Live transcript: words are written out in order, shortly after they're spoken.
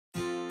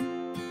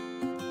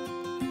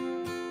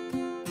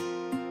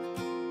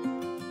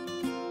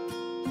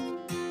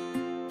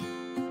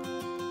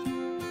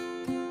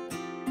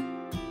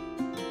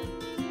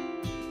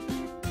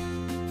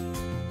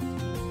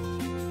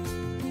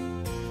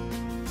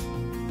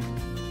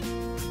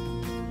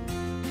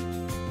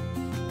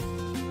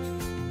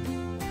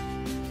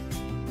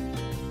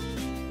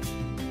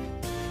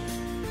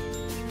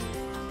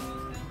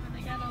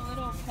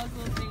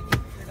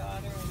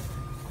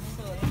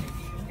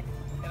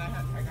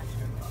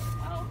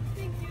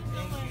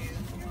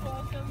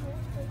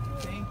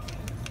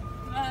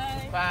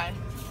Bye.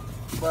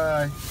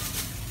 Bye.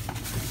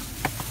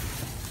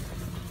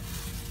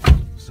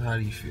 So how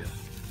do you feel?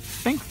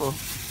 Thankful.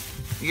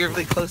 You're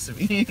really close to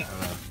me.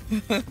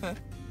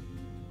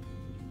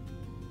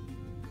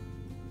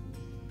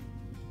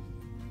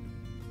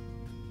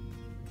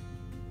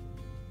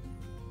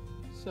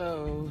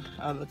 So,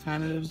 out of the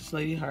kindness of this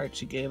lady heart,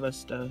 she gave us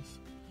stuff.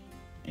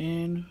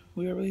 And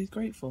we were really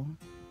grateful.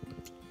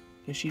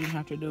 Because she didn't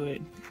have to do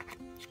it.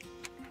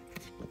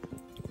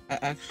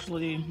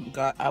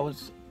 I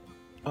was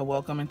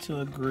welcome into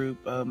a group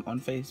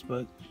on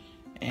Facebook.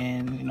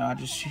 And, you know,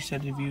 she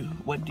said,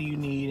 what do you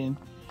need?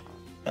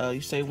 And you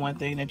say one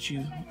thing that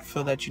you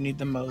feel that you need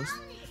the most.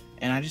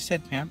 And I just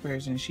said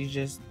Pampers, and she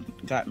just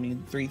got me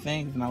 3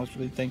 things. And I was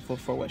really thankful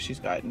for what she's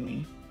gotten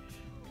me.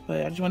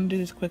 But I just want to do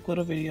this quick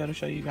little video to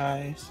show you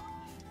guys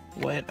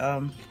what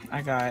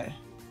I got,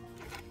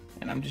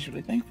 and I'm just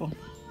really thankful.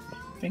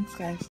 Thanks, guys.